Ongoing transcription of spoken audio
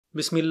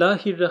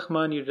Bismillahir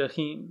Rahmanir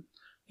Rahim.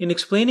 In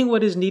explaining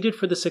what is needed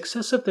for the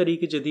success of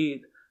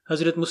Tariq-e-Jadid,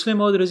 Hazrat Muslim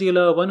Maud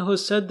Raziyallahu Anhu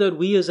said that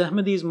we as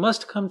Ahmadis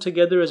must come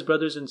together as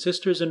brothers and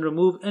sisters and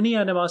remove any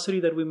animosity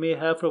that we may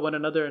have for one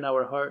another in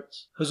our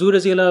hearts. Huzur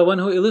Raziyallahu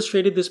Anhu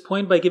illustrated this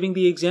point by giving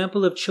the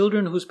example of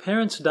children whose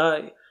parents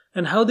die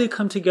and how they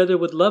come together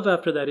with love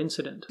after that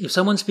incident. If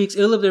someone speaks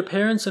ill of their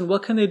parents, then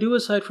what can they do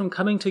aside from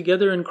coming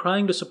together and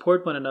crying to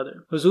support one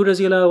another? Huzur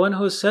Raziyallahu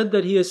Anhu said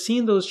that he has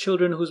seen those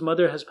children whose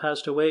mother has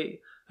passed away,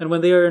 and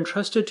when they are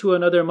entrusted to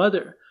another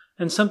mother,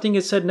 and something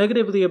is said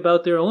negatively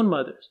about their own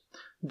mothers,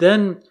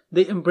 then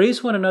they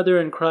embrace one another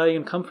and cry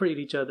and comfort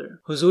each other.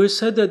 Huzur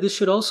said that this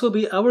should also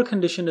be our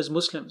condition as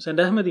Muslims and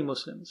Ahmadi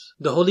Muslims.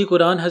 The Holy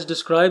Quran has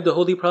described the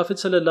Holy Prophet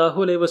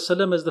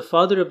ﷺ as the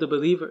father of the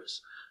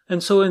believers.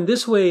 And so in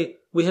this way,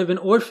 we have been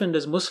orphaned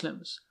as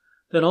Muslims.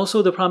 Then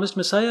also the promised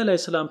Messiah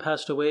ﷺ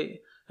passed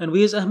away, and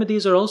we as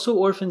Ahmadis are also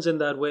orphans in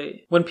that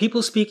way. When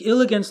people speak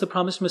ill against the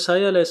promised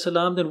Messiah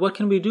ﷺ, then what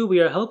can we do? We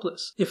are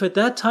helpless. If at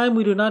that time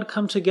we do not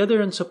come together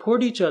and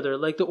support each other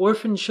like the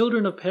orphaned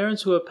children of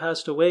parents who have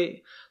passed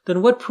away,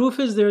 then what proof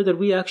is there that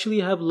we actually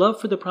have love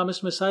for the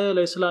promised Messiah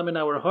ﷺ in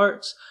our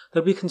hearts,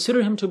 that we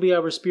consider him to be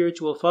our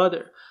spiritual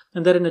father,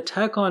 and that an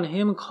attack on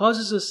him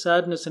causes us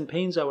sadness and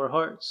pains our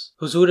hearts?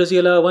 Huzur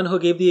Raziyallahu Anhu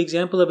gave the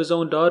example of his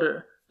own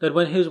daughter, that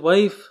when his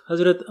wife,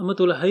 Hazrat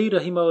Amatul Hayy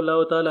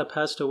Rahimahullah Ta'ala,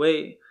 passed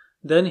away,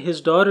 then his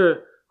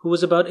daughter, who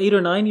was about 8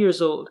 or 9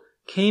 years old,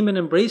 came and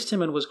embraced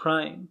him and was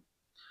crying.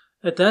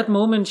 At that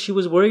moment, she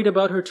was worried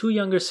about her 2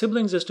 younger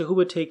siblings as to who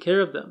would take care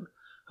of them.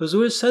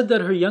 Huzur said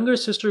that her younger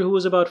sister, who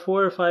was about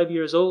 4 or 5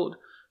 years old,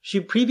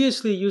 she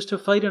previously used to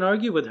fight and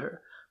argue with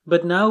her,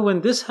 but now when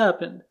this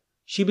happened,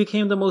 she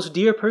became the most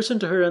dear person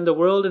to her in the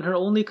world, and her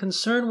only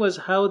concern was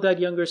how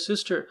that younger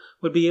sister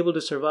would be able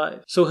to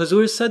survive. So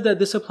Huzur said that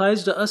this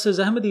applies to us as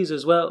Ahmadis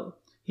as well.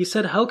 He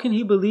said, how can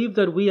he believe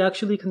that we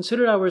actually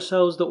consider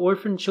ourselves the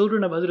orphan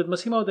children of Hazrat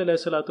Masih Maud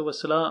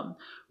ﷺ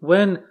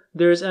when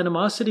there is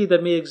animosity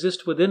that may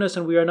exist within us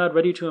and we are not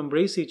ready to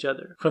embrace each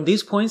other? From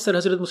these points that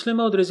Hazrat Muslim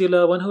Maud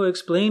Raziyallahu Anhu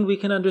explained, we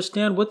can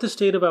understand what the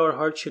state of our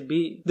heart should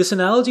be. This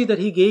analogy that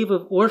he gave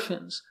of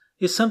orphans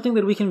is something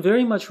that we can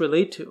very much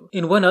relate to.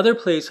 In one other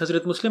place,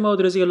 Hazrat Muslim Maud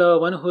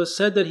Raziyallahu Anhu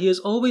said that he has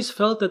always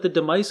felt that the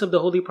demise of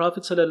the Holy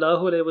Prophet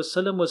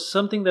ﷺ was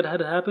something that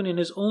had happened in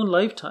his own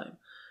lifetime.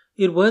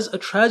 It was a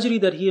tragedy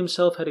that he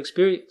himself had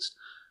experienced.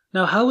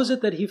 Now, how is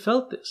it that he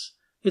felt this?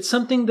 It's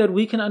something that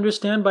we can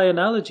understand by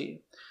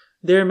analogy.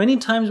 There are many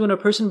times when a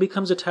person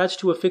becomes attached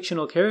to a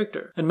fictional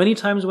character, and many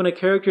times when a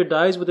character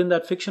dies within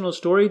that fictional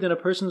story, then a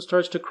person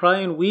starts to cry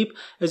and weep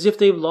as if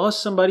they've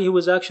lost somebody who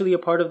was actually a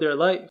part of their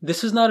life.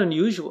 This is not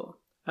unusual.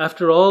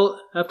 After all,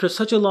 after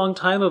such a long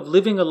time of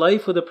living a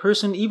life with a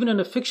person, even in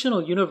a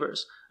fictional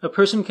universe, a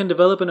person can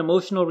develop an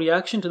emotional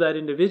reaction to that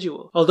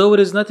individual, although it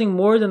is nothing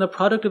more than the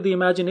product of the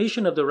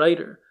imagination of the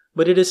writer.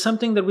 But it is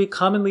something that we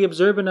commonly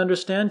observe and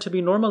understand to be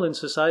normal in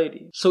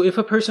society. So if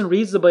a person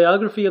reads the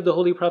biography of the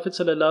Holy Prophet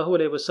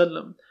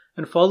ﷺ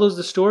and follows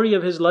the story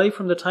of his life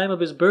from the time of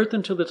his birth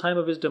until the time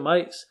of his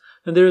demise,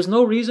 then there is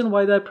no reason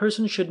why that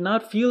person should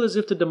not feel as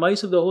if the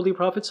demise of the Holy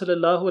Prophet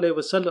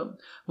ﷺ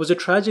was a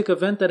tragic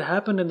event that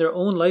happened in their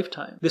own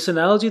lifetime. This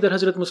analogy that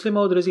Hazrat Muslim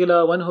Maud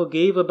Raziyallahu Anhu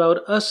gave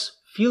about us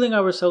feeling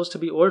ourselves to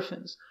be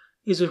orphans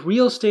is a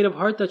real state of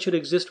heart that should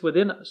exist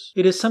within us.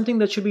 It is something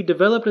that should be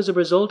developed as a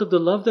result of the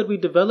love that we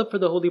develop for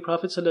the Holy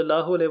Prophet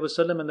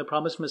ﷺ and the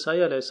promised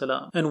Messiah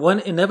ﷺ. And one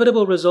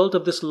inevitable result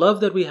of this love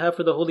that we have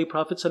for the Holy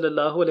Prophet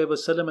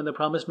ﷺ and the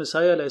promised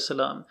Messiah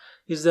ﷺ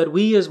is that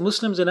we as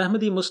Muslims and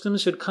Ahmadi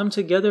Muslims should come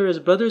together as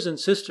brothers and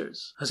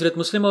sisters. Hazrat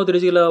Muslim Maud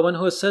Raziyallahu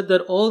Anhu has said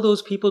that all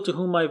those people to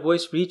whom my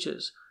voice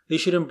reaches, they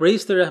should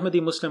embrace their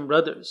Ahmadi Muslim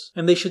brothers,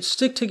 and they should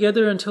stick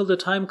together until the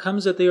time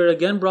comes that they are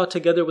again brought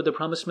together with the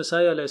promised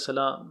Messiah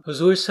ﷺ.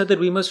 Huzur said that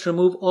we must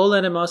remove all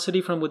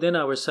animosity from within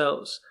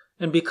ourselves,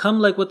 and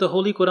become like what the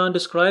Holy Quran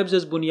describes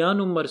as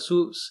bunyanum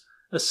marsus,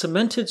 a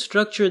cemented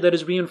structure that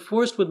is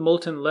reinforced with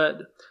molten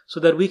lead, so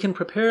that we can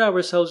prepare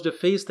ourselves to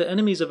face the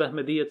enemies of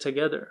Ahmadiyya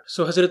together.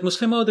 So Hazrat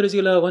Muslim Maud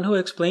Raziyallahu Anhu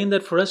explained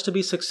that for us to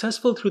be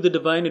successful through the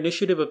divine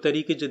initiative of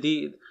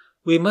Tariq-e-Jadid,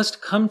 we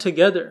must come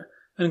together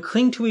and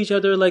cling to each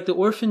other like the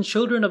orphan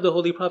children of the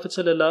Holy Prophet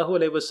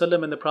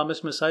ﷺ and the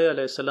promised Messiah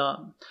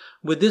ﷺ,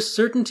 with this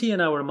certainty in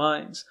our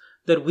minds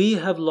that we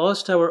have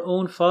lost our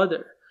own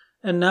father,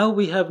 and now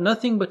we have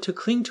nothing but to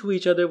cling to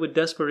each other with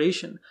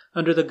desperation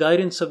under the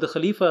guidance of the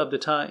Khalifa of the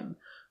time.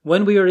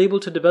 When we are able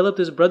to develop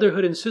this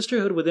brotherhood and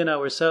sisterhood within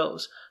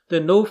ourselves,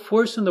 then no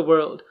force in the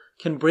world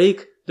can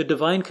break the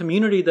divine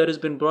community that has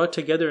been brought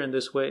together in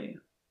this way.